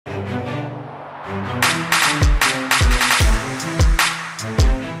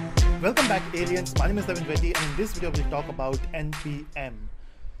Welcome back, aliens. My name is Devin Reddy, and in this video we'll talk about NPM.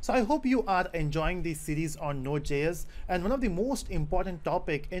 So I hope you are enjoying this series on Node.js, and one of the most important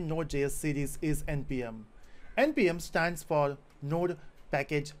topic in Node.js series is NPM. NPM stands for Node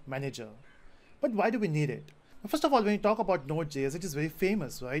Package Manager. But why do we need it? First of all, when you talk about Node.js, it is very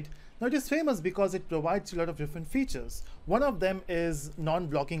famous, right? Now it is famous because it provides a lot of different features. One of them is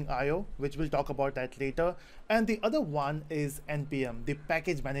non-blocking IO, which we'll talk about that later. And the other one is NPM, the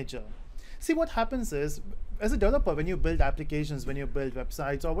package manager. See, what happens is, as a developer, when you build applications, when you build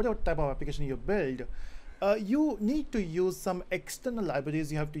websites, or whatever type of application you build, you need to use some external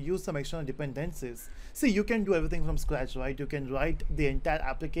libraries, you have to use some external dependencies. See, you can do everything from scratch, right? You can write the entire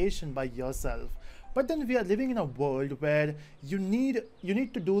application by yourself. But then we are living in a world where you need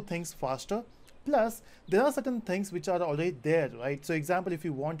to do things faster. Plus, there are certain things which are already there, right? So example, if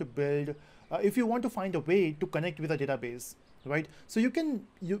you want to build, if you want to find a way to connect with a database, right? So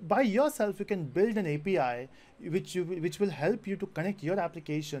by yourself, you can build an API which will help you to connect your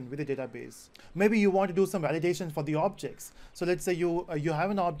application with a database. Maybe you want to do some validation for the objects. So let's say you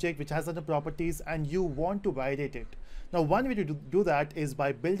have an object which has certain properties and you want to validate it. Now, one way to do that is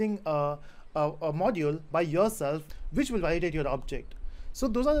by building a module by yourself which will validate your object. So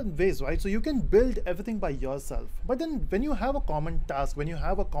those are the ways, right? So you can build everything by yourself. But then when you have a common task, when you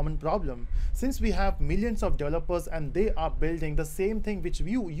have a common problem, since we have millions of developers and they are building the same thing which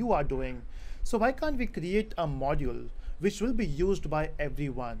you are doing, so why can't we create a module which will be used by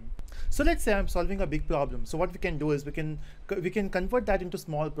everyone? So let's say I'm solving a big problem. So what we can do is we can convert that into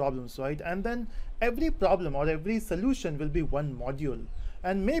small problems, right? And then every problem or every solution will be one module.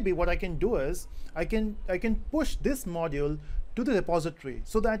 And maybe what I can do is I can push this module to the repository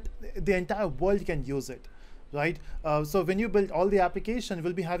so that the entire world can use it, right? So when you build all the application,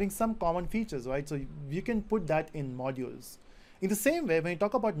 we'll be having some common features, right? So you can put that in modules. In the same way, when you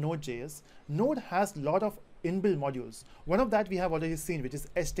talk about Node.js, Node has a lot of inbuilt modules. One of that we have already seen, which is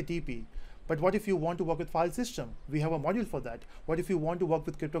HTTP. But what if you want to work with file system? We have a module for that. What if you want to work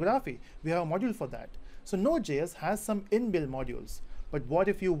with cryptography? We have a module for that. So Node.js has some inbuilt modules. But what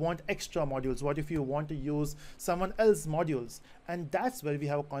if you want extra modules? What if you want to use someone else's modules? And that's where we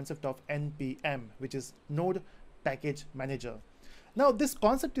have a concept of NPM, which is Node Package Manager. Now, this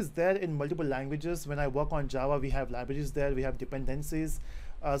concept is there in multiple languages. When I work on Java, we have libraries there, we have dependencies.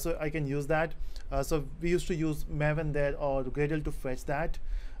 So I can use that. So we used to use Maven there or Gradle to fetch that.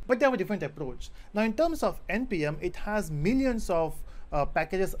 But they have a different approach. Now, in terms of NPM, it has millions of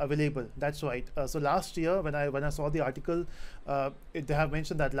packages available. That's right. So last year, when I saw the article, they have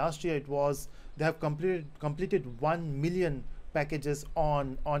mentioned that last year they have completed 1 million packages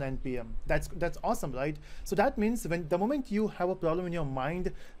on NPM. That's awesome, right? So that means the moment you have a problem in your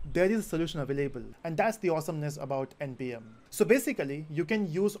mind, there is a solution available, and that's the awesomeness about NPM. So basically, you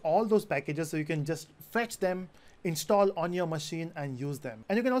can use all those packages. So you can just fetch them, install on your machine and use them.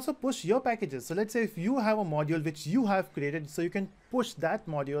 And you can also push your packages. So let's say if you have a module which you have created, so you can push that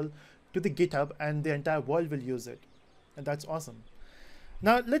module to the GitHub and the entire world will use it. And that's awesome.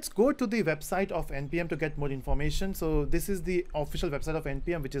 Now let's go to the website of NPM to get more information. So this is the official website of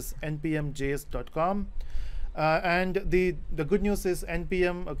NPM, which is npmjs.com. And the good news is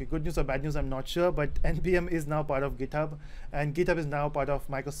NPM, okay, good news or bad news, I'm not sure, but NPM is now part of GitHub, and GitHub is now part of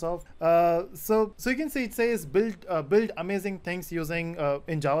Microsoft. So you can see it says build amazing things using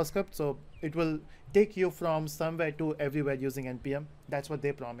in JavaScript. So it will take you from somewhere to everywhere using NPM. That's what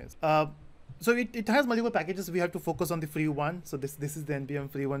they promise. So it has multiple packages. We have to focus on the free one. So this is the NPM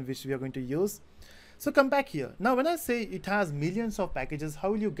free one which we are going to use. So come back here. Now, when I say it has millions of packages,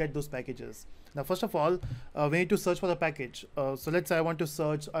 how will you get those packages? Now, first of all, we need to search for the package. So let's say I want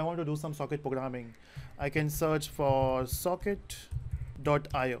to do some socket programming. I can search for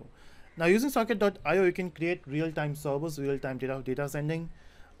socket.io. Now, using socket.io, you can create real-time servers, real-time data sending.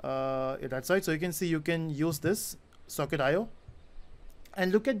 That's right. So you can see you can use this socket.io.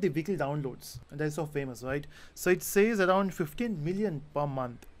 And look at the weekly downloads. And that's so famous, right? So it says around 15 million per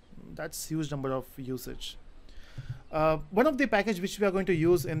month. That's huge number of usage. One of the package which we are going to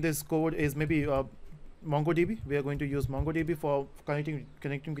use in this code is maybe MongoDB. We are going to use MongoDB for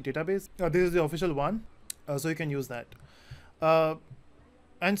connecting with database. This is the official one, so you can use that.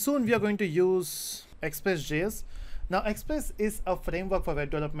 And soon we are going to use Express.js. Now, Express is a framework for web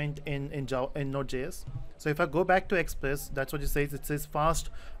development in Node.js. So if I go back to Express, that's what it says. It says fast,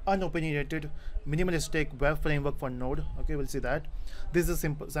 unopinionated, minimalistic web framework for Node. Okay, we'll see that. This is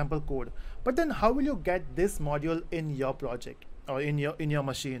a sample code. But then how will you get this module in your project or in your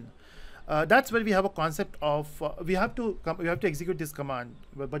machine? That's where we have a concept of we have to execute this command.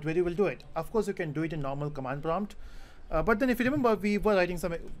 But where you will do it? Of course, you can do it in normal command prompt. But then if you remember, we were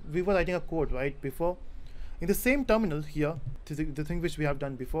writing a code right before in the same terminal here, the thing which we have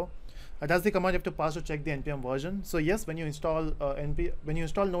done before. That's the command you have to pass to check the npm version. So yes, when you install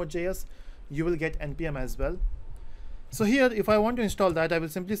Node.js, you will get npm as well. So here, if I want to install that, I will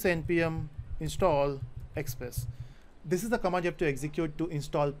simply say npm install express. This is the command you have to execute to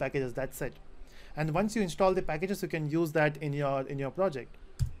install packages. That's it. And once you install the packages, you can use that in your project.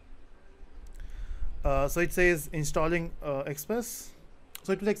 So it says installing express.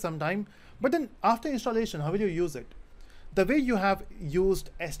 So it will take some time. But then after installation, how will you use it? The way you have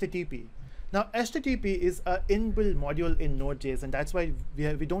used HTTP. Now HTTP is an inbuilt module in Node.js, and that's why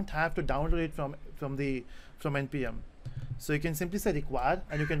we don't have to download it from npm. So you can simply say require,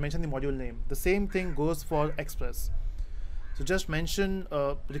 and you can mention the module name. The same thing goes for express. So just mention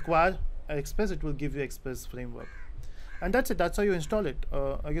require express, it will give you express framework. And that's it. That's how you install it.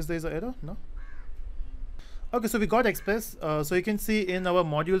 I guess there's an error, no? Okay, so we got express. So you can see in our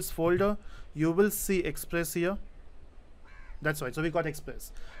modules folder, you will see express here. That's right, so we got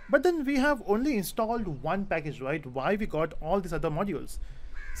express. But then we have only installed one package, right? Why we got all these other modules?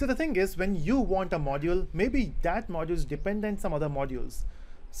 So the thing is, when you want a module, maybe that module is dependent on some other modules.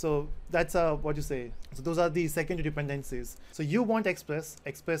 So that's what you say. So those are the secondary dependencies. So you want express,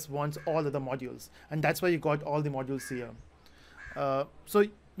 express wants all other modules, and that's why you got all the modules here. So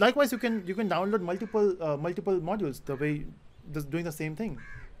likewise, you can download multiple modules the way doing the same thing,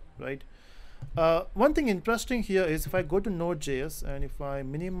 right? One thing interesting here is if I go to Node.js and if I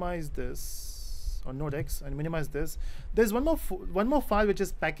minimize this, or Node.x and minimize this, there's one more file which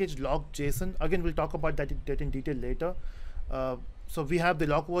is package log.json. Again, we'll talk about that in detail later. So we have the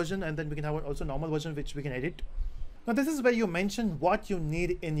log version, and then we can have also normal version which we can edit. Now this is where you mention what you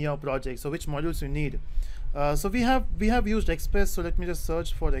need in your project, so which modules you need. So we have used express. So let me just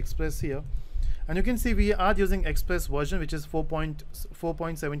search for express here, and you can see we are using express version, which is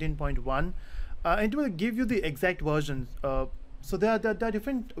 4.17.1, and it will give you the exact version. So there are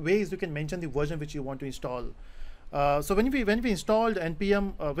different ways you can mention the version which you want to install. So when we installed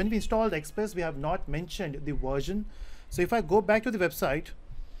npm, when we installed express, we have not mentioned the version. So if I go back to the website,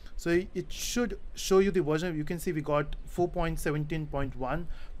 so it should show you the version. You can see we got 4.17.1.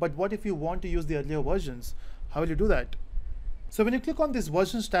 But what if you want to use the earlier versions? How will you do that? So when you click on this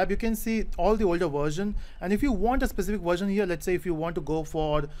versions tab, you can see all the older version. And if you want a specific version here, let's say if you want to go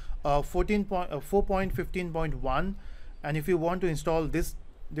for 4.15.1, and if you want to install this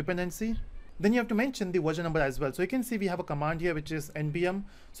dependency, then you have to mention the version number as well. So you can see we have a command here which is npm.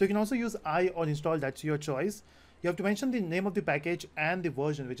 So you can also use I or install, that's your choice. You have to mention the name of the package and the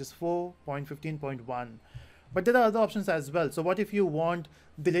version, which is 4.15.1. But there are other options as well. So what if you want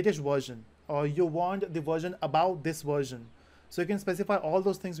the latest version, or you want the version about this version? So you can specify all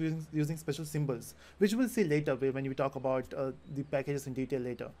those things using special symbols, which we'll see later when we talk about the packages in detail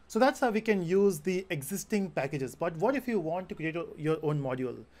later. So that's how we can use the existing packages. But what if you want to create your own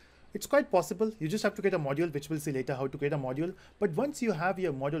module? It's quite possible. You just have to create a module, which we'll see later how to create a module. But once you have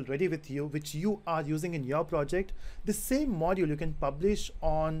your module ready with you, which you are using in your project, the same module you can publish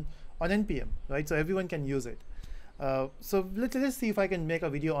on NPM, right? So everyone can use it. So let's see if I can make a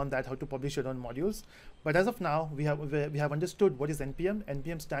video on that, how to publish your own modules. But as of now, we have understood what is NPM.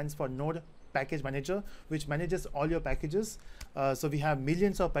 NPM stands for Node Package Manager, which manages all your packages. So we have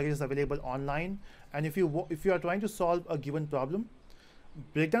millions of packages available online. And if you are trying to solve a given problem,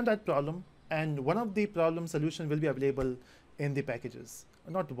 break down that problem, and one of the problem solution will be available in the packages.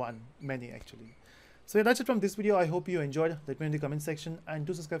 Not one, many actually. So yeah, that's it from this video. I hope you enjoyed. Let me know in the comment section, and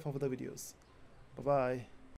do subscribe for further videos. Bye bye.